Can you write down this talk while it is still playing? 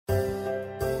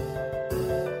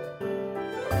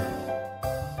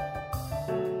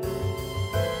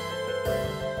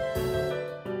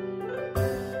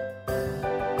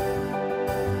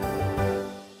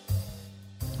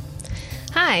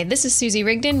Hi, this is Susie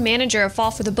Rigdon, manager of Fall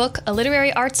for the Book, a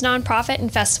literary arts nonprofit and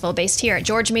festival based here at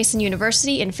George Mason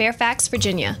University in Fairfax,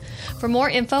 Virginia. For more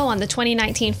info on the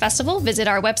 2019 festival, visit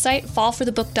our website,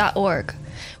 fallforthebook.org.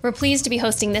 We're pleased to be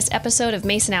hosting this episode of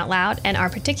Mason Out Loud and are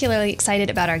particularly excited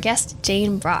about our guest,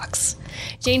 Jane Brox.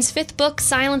 Jane's fifth book,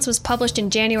 Silence, was published in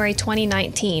January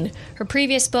 2019. Her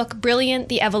previous book, Brilliant: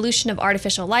 The Evolution of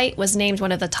Artificial Light, was named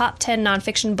one of the top 10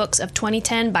 nonfiction books of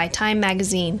 2010 by Time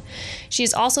magazine. She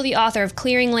is also the author of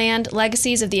Clearing Land,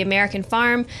 Legacies of the American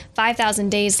Farm, 5,000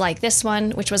 Days Like This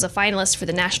One, which was a finalist for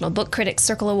the National Book Critics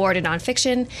Circle Award in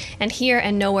Nonfiction, and Here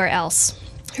and Nowhere Else.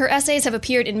 Her essays have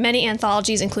appeared in many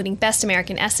anthologies, including Best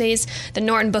American Essays, the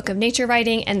Norton Book of Nature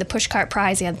Writing, and the Pushcart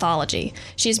Prize Anthology.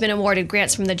 She has been awarded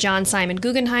grants from the John Simon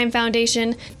Guggenheim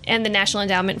Foundation and the National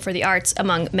Endowment for the Arts,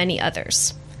 among many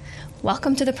others.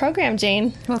 Welcome to the program,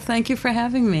 Jane. Well, thank you for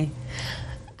having me.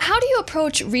 How do you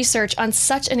approach research on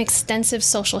such an extensive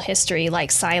social history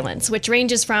like Silence, which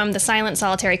ranges from the silent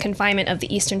solitary confinement of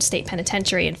the Eastern State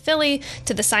Penitentiary in Philly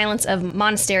to the silence of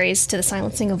monasteries to the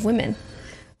silencing of women?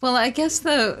 Well, I guess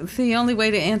the only way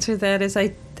to answer that is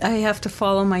I have to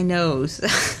follow my nose.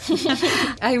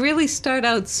 I really start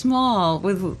out small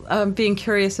with being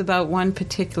curious about one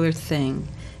particular thing,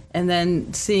 and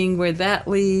then seeing where that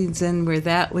leads and where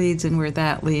that leads and where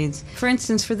that leads. For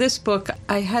instance, for this book,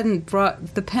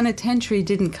 the penitentiary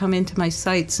didn't come into my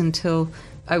sights until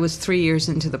I was 3 years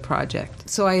into the project.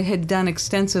 So I had done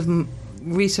extensive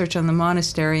research on the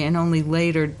monastery and only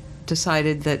later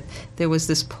decided that there was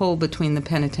this pull between the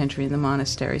penitentiary and the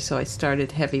monastery, so I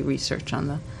started heavy research on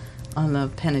the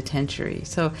penitentiary.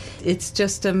 So it's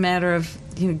just a matter of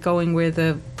going where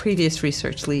the previous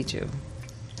research leads you.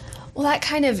 Well, that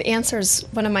kind of answers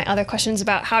one of my other questions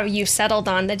about how you settled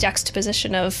on the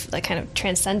juxtaposition of the kind of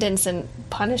transcendence and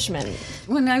punishment.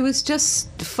 When I was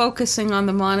just focusing on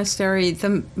the monastery,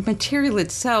 the material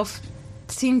itself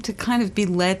seemed to kind of be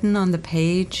leaden on the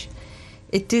page.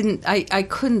 It didn't. I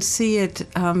couldn't see it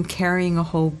carrying a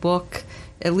whole book,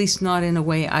 at least not in a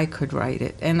way I could write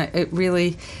it. And it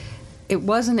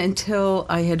wasn't until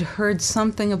I had heard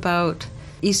something about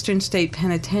Eastern State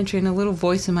Penitentiary, and a little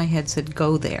voice in my head said,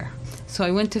 "Go there." So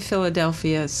I went to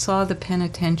Philadelphia, saw the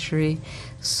penitentiary,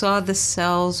 saw the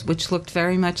cells, which looked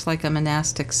very much like a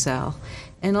monastic cell,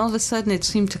 and all of a sudden it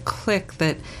seemed to click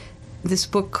that this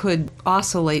book could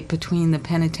oscillate between the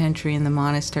penitentiary and the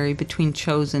monastery, between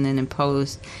chosen and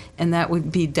imposed, and that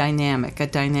would be a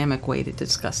dynamic way to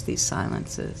discuss these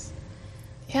silences.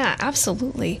 Yeah,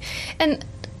 absolutely. And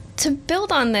to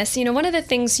build on this, one of the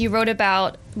things you wrote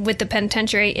about with the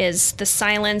penitentiary is the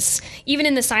silence. Even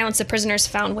in the silence, the prisoners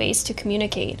found ways to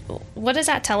communicate. What does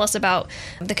that tell us about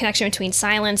the connection between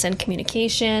silence and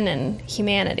communication and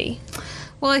humanity?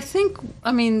 Well, I think,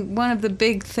 one of the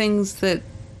big things that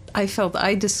I felt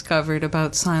I discovered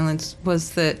about silence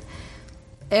was that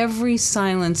every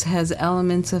silence has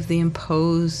elements of the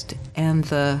imposed and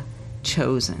the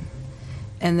chosen.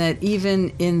 And that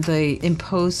even in the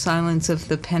imposed silence of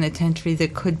the penitentiary, there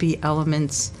could be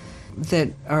elements that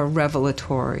are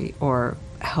revelatory or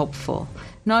helpful.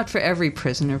 Not for every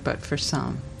prisoner, but for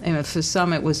some. And for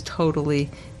some, it was totally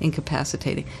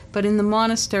incapacitating. But in the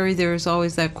monastery, there is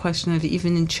always that question of,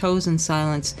 even in chosen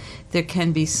silence, there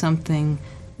can be something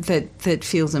that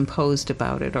feels imposed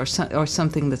about it, or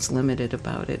something that's limited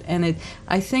about it. And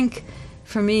I think,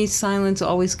 for me, silence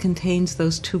always contains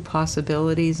those two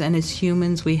possibilities, and as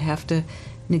humans, we have to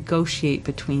negotiate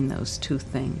between those two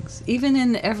things. Even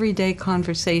in everyday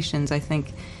conversations, I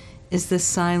think, is this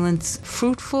silence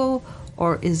fruitful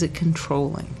or is it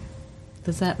controlling?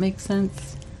 Does that make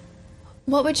sense?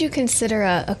 What would you consider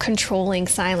a controlling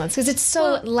silence? Because it's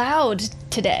so loud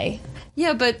today.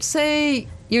 Yeah, but say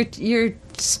you're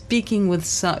speaking with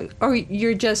some, or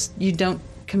you don't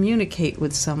communicate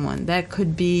with someone. That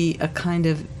could be a kind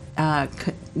of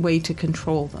way to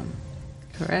control them,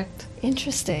 correct?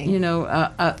 Interesting.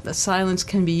 The silence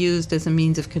can be used as a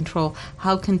means of control.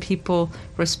 How can people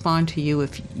respond to you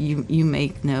if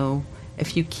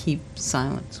if you keep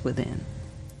silence within?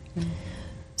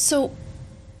 So,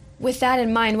 with that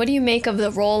in mind, what do you make of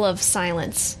the role of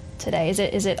silence today?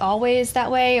 Is it always that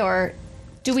way, or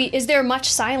is there much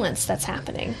silence that's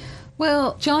happening?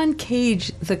 Well, John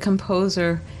Cage, the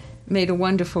composer, made a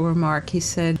wonderful remark. He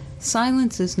said,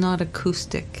 "Silence is not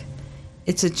acoustic.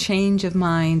 It's a change of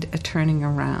mind, a turning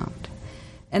around."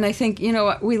 And I think,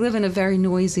 we live in a very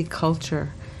noisy culture.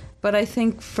 But I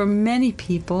think for many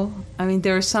people,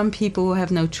 there are some people who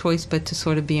have no choice but to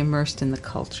sort of be immersed in the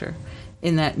culture,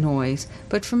 in that noise.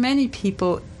 But for many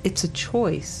people, it's a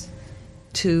choice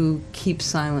to keep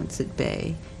silence at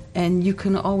bay. And you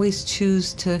can always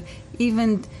choose to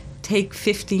even take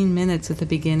 15 minutes at the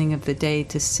beginning of the day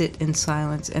to sit in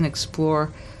silence and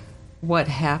explore what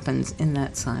happens in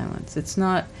that silence. It's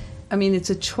not, I mean, it's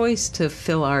a choice to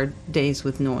fill our days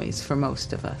with noise for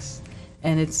most of us.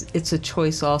 And it's a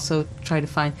choice also to try to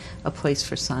find a place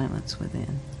for silence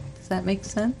within. Does that make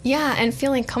sense? Yeah, and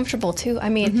feeling comfortable too. I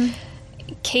mean,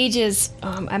 Cage's,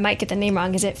 I might get the name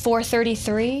wrong, is it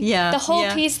 433? Yeah. The whole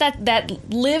piece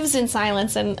that lives in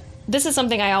silence, and this is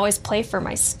something I always play for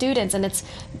my students, and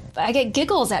I get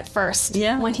giggles at first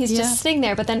when he's just sitting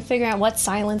there, but then figuring out what's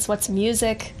silence, what's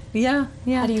music. Yeah.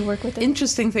 How do you work with it?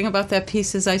 Interesting thing about that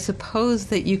piece is I suppose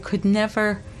that you could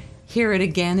never hear it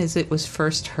again as it was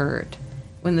first heard.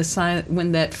 When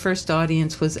that first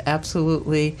audience was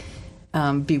absolutely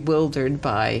bewildered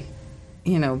by,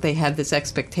 they had this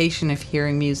expectation of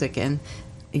hearing music, and,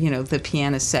 the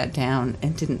pianist sat down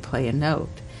and didn't play a note.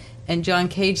 And John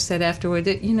Cage said afterward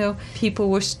that, people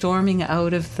were storming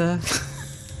out of the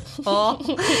hall,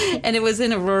 and it was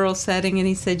in a rural setting, and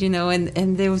he said,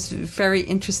 and there was very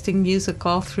interesting music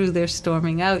all through their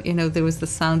storming out. There was the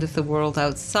sound of the world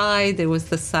outside, there was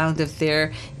the sound of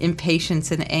their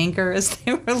impatience and anger as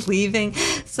they were leaving.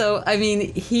 So, I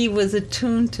mean, he was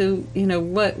attuned to,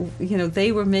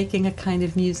 they were making a kind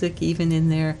of music even in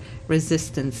their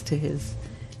resistance to his,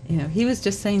 he was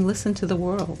just saying, listen to the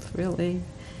world, really.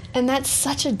 And that's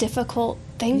such a difficult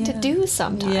thing to do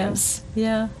sometimes.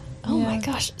 Yeah. Oh my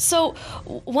gosh. So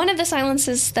one of the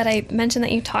silences that I mentioned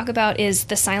that you talk about is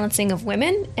the silencing of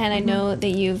women. And I know that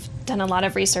you've done a lot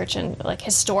of research in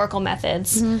historical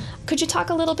methods. Could you talk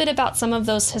a little bit about some of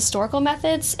those historical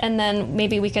methods? And then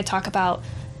maybe we could talk about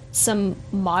some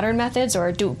modern methods,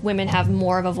 or do women have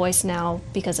more of a voice now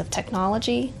because of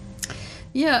technology?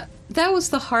 Yeah, that was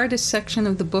the hardest section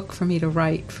of the book for me to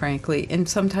write, frankly. And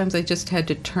sometimes I just had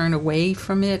to turn away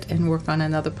from it and work on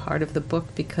another part of the book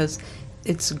because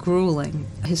it's grueling.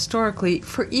 Historically,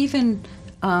 for even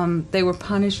they were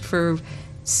punished for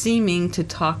seeming to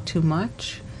talk too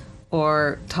much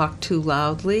or talk too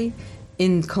loudly.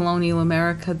 In colonial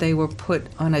America, they were put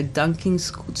on a dunking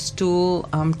stool,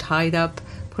 tied up,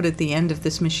 put at the end of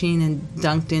this machine and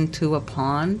dunked into a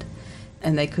pond.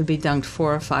 And they could be dunked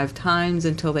 4 or 5 times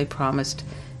until they promised.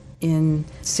 In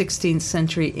 16th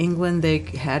century England, they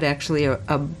had actually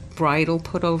a bridle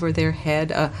put over their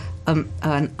head,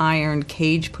 an iron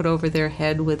cage put over their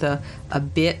head with a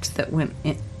bit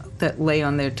that lay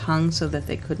on their tongue so that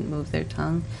they couldn't move their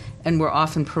tongue, and were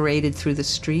often paraded through the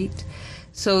street.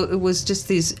 So it was just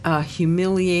these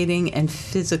humiliating and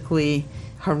physically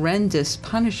horrendous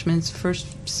punishments for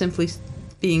simply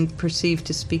being perceived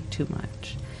to speak too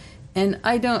much. And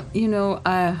I don't, into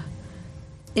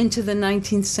the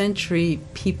 19th century,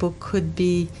 people could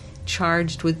be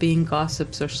charged with being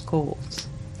gossips or scolds.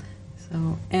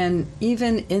 So, and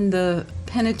even in the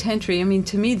penitentiary, I mean,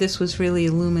 to me, this was really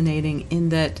illuminating in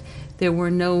that there were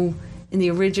in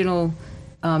the original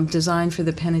design for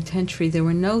the penitentiary, there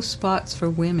were no spots for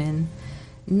women,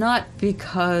 not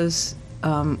because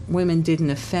women didn't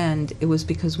offend, it was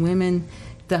because women.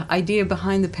 The idea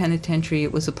behind the penitentiary,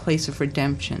 it was a place of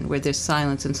redemption where their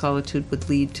silence and solitude would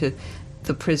lead to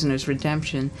the prisoner's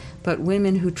redemption. But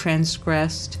women who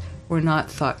transgressed were not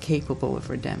thought capable of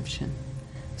redemption.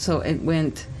 So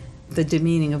the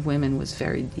demeaning of women was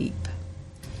very deep.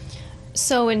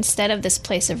 So instead of this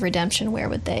place of redemption, where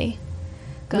would they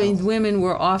go? I mean, women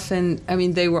were often,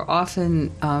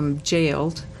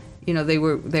 jailed. They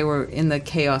were in the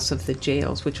chaos of the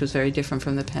jails, which was very different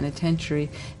from the penitentiary.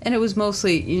 And it was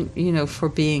mostly, for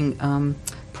being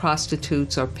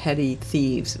prostitutes or petty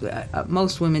thieves.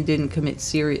 Most women didn't commit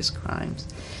serious crimes.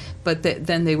 But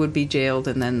then they would be jailed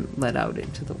and then let out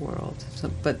into the world.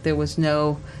 But there was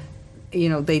no,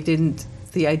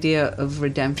 the idea of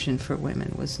redemption for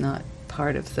women was not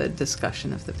part of the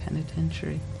discussion of the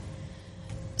penitentiary.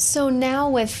 So now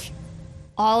with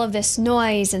all of this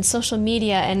noise and social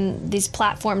media and these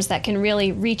platforms that can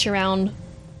really reach around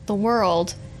the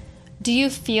world, do you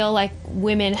feel like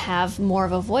women have more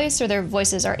of a voice, or their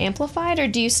voices are amplified, or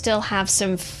do you still have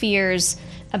some fears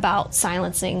about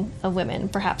silencing of women,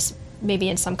 perhaps maybe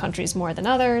in some countries more than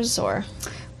others? Or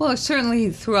well, certainly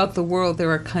throughout the world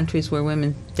there are countries where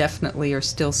women definitely are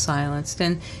still silenced.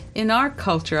 And in our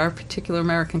culture, our particular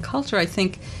American culture, I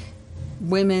think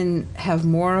women have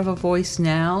more of a voice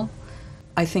now.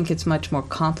 I think it's much more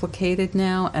complicated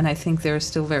now, and I think there are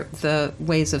still the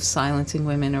ways of silencing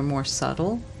women are more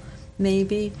subtle,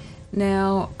 maybe,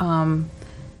 now.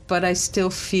 But I still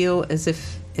feel as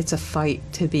if it's a fight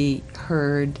to be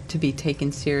heard, to be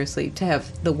taken seriously, to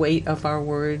have the weight of our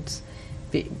words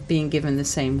being given the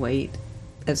same weight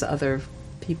as other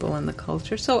people in the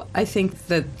culture. So I think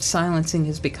that silencing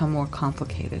has become more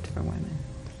complicated for women.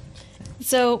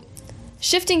 So,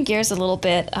 shifting gears a little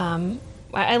bit,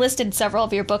 I listed several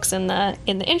of your books in the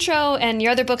intro, and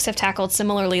your other books have tackled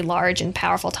similarly large and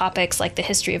powerful topics like the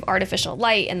history of artificial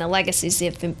light and the legacies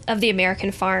of the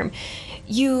American farm.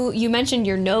 You mentioned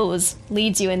your nose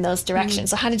leads you in those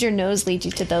directions. So how did your nose lead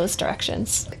you to those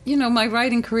directions? You know, my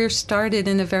writing career started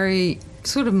in a very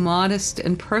sort of modest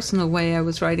and personal way. I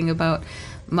was writing about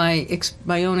my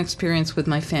own experience with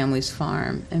my family's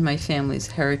farm and my family's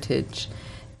heritage.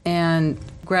 And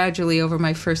gradually, over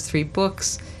my first 3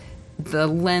 books, the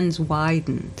lens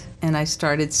widened, and I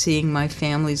started seeing my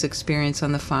family's experience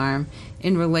on the farm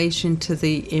in relation to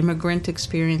the immigrant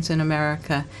experience in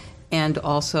America and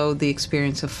also the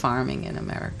experience of farming in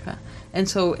America. And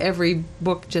so every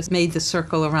book just made the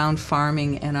circle around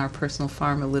farming and our personal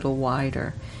farm a little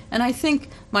wider. And I think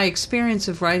my experience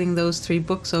of writing those 3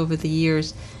 books over the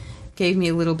years gave me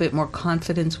a little bit more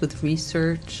confidence with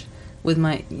research,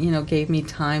 gave me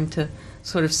time to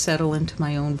sort of settle into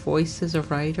my own voice as a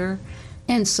writer.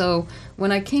 And so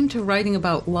when I came to writing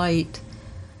about light,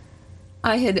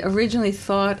 I had originally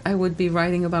thought I would be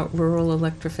writing about rural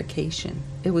electrification.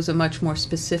 It was a much more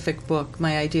specific book.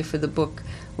 My idea for the book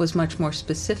was much more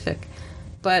specific.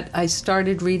 But I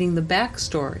started reading the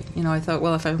backstory. I thought,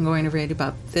 well, if I'm going to read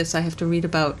about this, I have to read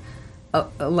about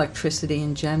electricity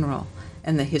in general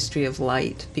and the history of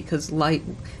light, because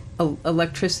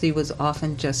electricity was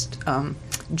often just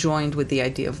joined with the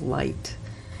idea of light.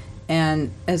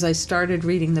 And as I started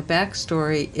reading the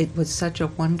backstory, it was such a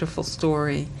wonderful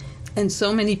story. And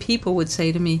so many people would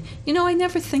say to me, I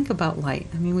never think about light.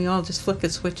 I mean, we all just flick a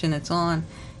switch and it's on.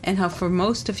 And how for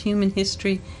most of human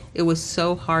history, it was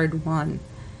so hard won.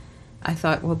 I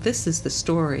thought, well, this is the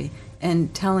story.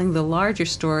 And telling the larger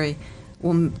story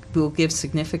will give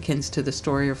significance to the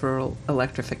story of rural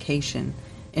electrification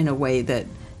in a way that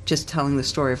just telling the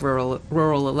story of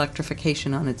rural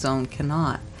electrification on its own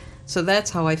cannot. So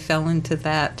that's how I fell into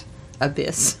that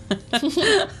abyss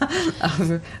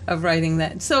of writing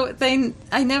that. So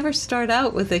I never start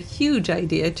out with a huge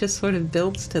idea. It just sort of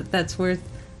builds to, that's where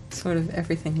sort of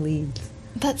everything leads.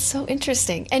 That's so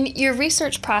interesting. And your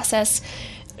research process,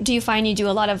 do you find you do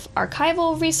a lot of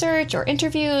archival research or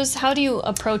interviews? How do you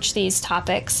approach these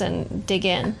topics and dig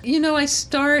in? I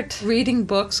start reading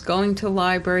books, going to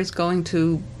libraries, going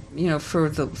to, for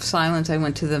the silence, I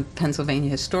went to the Pennsylvania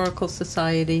Historical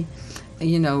Society,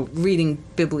 reading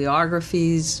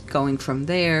bibliographies, going from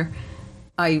there.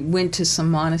 I went to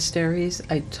some monasteries.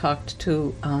 I went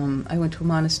to a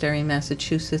monastery in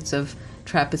Massachusetts of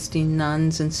Trappistine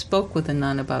nuns and spoke with a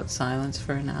nun about silence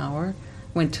for an hour.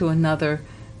 Went to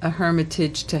a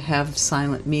hermitage to have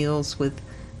silent meals with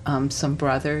some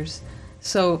brothers.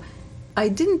 So I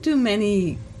didn't do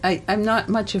many, I'm not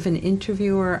much of an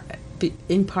interviewer,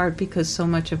 in part because so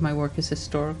much of my work is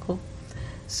historical,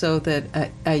 so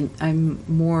that I'm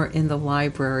more in the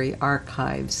library,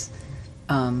 archives,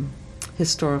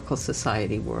 historical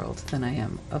society world than I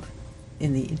am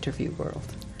in the interview world.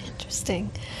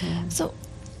 Interesting. Yeah. So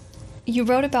you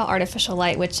wrote about artificial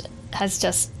light, which has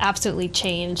just absolutely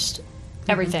changed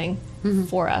everything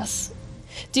for us.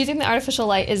 Do you think that artificial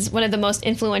light is one of the most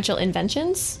influential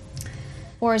inventions?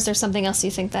 Or is there something else you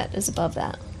think that is above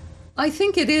that? I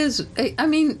think it is. I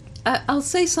mean, I'll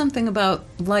say something about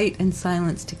light and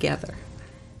silence together.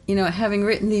 Having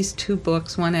written these 2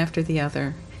 books, one after the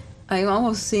other, I'm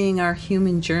almost seeing our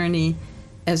human journey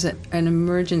as an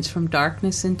emergence from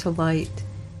darkness into light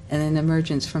and an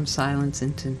emergence from silence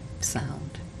into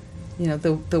sound.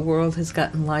 The world has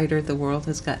gotten lighter, the world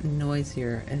has gotten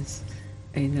noisier as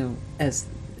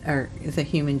the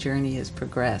human journey has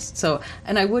progressed. So,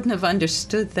 and I wouldn't have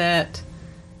understood that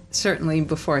certainly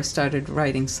before I started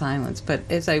writing silence, but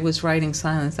as I was writing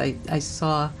silence, I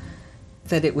saw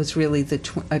that it was really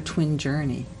a twin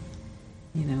journey,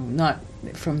 not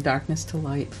from darkness to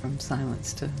light, from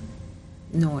silence to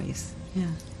noise. Yeah.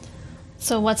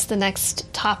 So what's the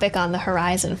next topic on the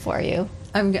horizon for you?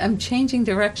 I'm changing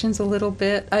directions a little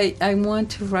bit. I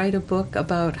want to write a book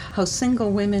about how single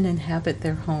women inhabit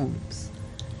their homes.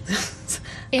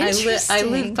 Interesting. I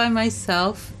live by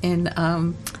myself in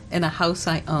a house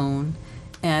I own,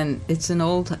 and it's an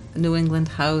old New England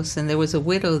house, and there was a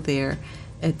widow there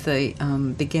at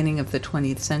the beginning of the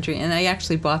 20th century, and I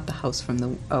actually bought the house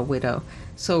from a widow.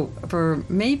 So for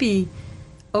maybe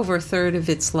over a third of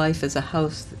its life as a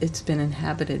house, it's been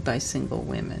inhabited by single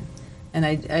women. And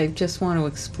I just want to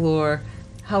explore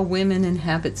how women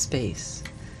inhabit space.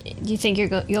 Do you think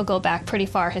you'll go back pretty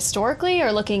far historically,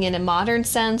 or looking in a modern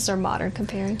sense, or modern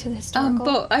comparing to the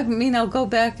historical? I'll go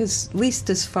back at least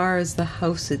as far as the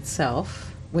house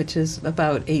itself. which is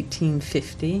about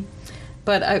 1850.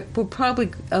 But I will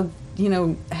probably,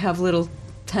 have little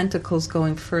tentacles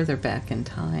going further back in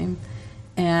time.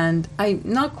 And I'm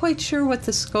not quite sure what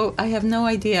the scope, I have no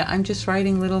idea. I'm just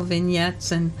writing little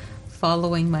vignettes and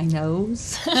following my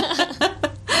nose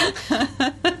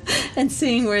and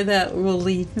seeing where that will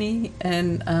lead me.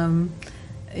 And,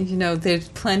 there's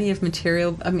plenty of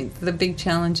material. I mean, the big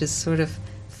challenge is sort of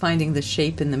finding the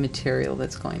shape in the material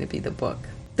that's going to be the book.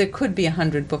 There could be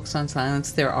 100 books on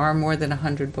silence. There are more than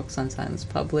 100 books on silence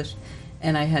published.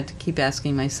 And I had to keep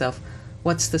asking myself,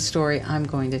 what's the story I'm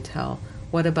going to tell?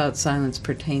 What about silence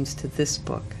pertains to this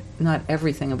book? Not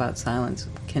everything about silence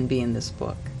can be in this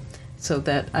book. So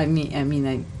that, I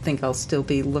think I'll still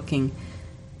be looking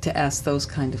to ask those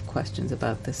kind of questions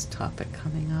about this topic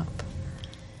coming up.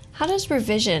 How does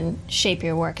revision shape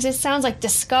your work? Because it sounds like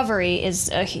discovery is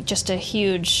just a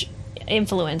huge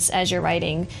influence as you're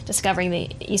writing, discovering the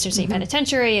Eastern State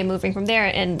Penitentiary and moving from there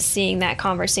and seeing that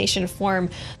conversation form.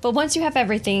 But once you have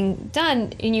everything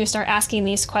done and you start asking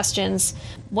these questions,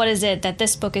 what is it that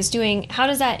this book is doing? How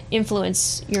does that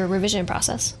influence your revision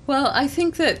process? Well, I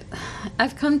think that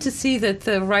I've come to see that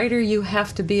the writer you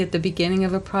have to be at the beginning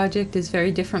of a project is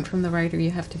very different from the writer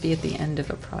you have to be at the end of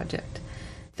a project.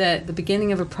 That the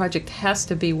beginning of a project has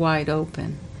to be wide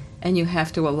open and you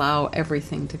have to allow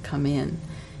everything to come in.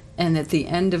 And at the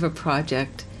end of a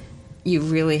project, you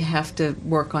really have to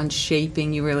work on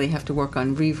shaping, you really have to work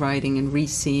on rewriting and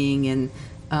re-seeing and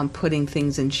putting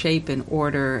things in shape and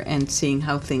order and seeing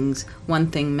how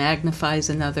one thing magnifies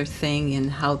another thing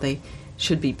and how they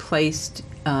should be placed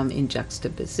in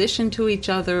juxtaposition to each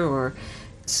other.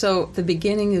 So the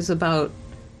beginning is about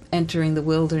entering the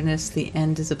wilderness, the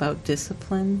end is about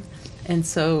discipline. And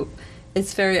so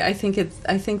it's I think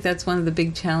that's one of the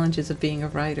big challenges of being a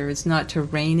writer, is not to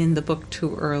rein in the book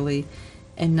too early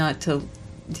and not to,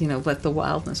 let the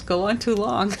wildness go on too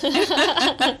long.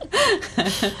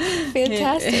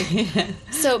 Fantastic. Yeah.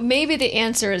 So maybe the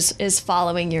answer is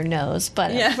following your nose,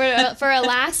 but for a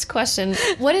last question,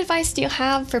 what advice do you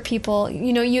have for people?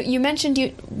 You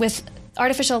mentioned with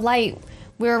artificial light,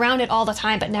 we're around it all the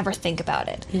time but never think about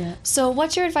it. Yeah. So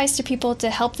what's your advice to people to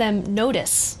help them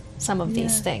notice some of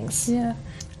these things? Yeah,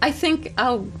 I think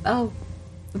I'll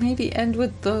maybe end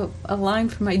with a line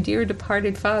from my dear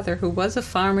departed father, who was a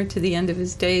farmer to the end of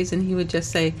his days, and he would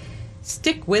just say,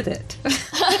 stick with it.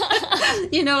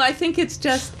 I think it's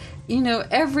just,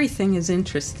 everything is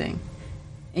interesting.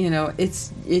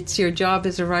 It's your job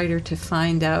as a writer to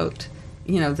find out,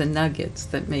 the nuggets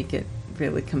that make it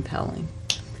really compelling.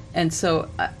 And so,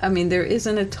 there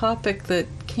isn't a topic that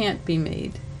can't be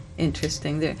made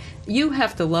interesting. You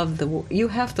have to love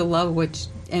what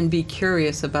and be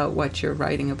curious about what you're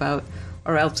writing about,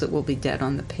 or else it will be dead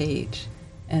on the page.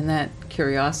 And that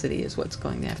curiosity is what's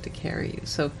going to have to carry you.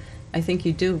 So I think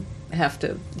you do have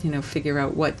to, figure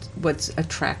out what's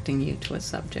attracting you to a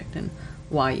subject and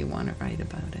why you want to write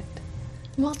about it.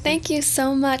 Well, thank you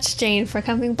so much, Jane, for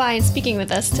coming by and speaking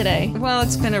with us today. Well,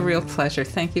 it's been a real pleasure.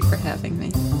 Thank you for having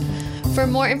me. For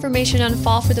more information on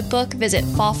Fall for the Book, visit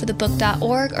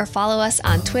fallforthebook.org or follow us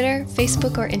on Twitter,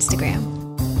 Facebook, or Instagram.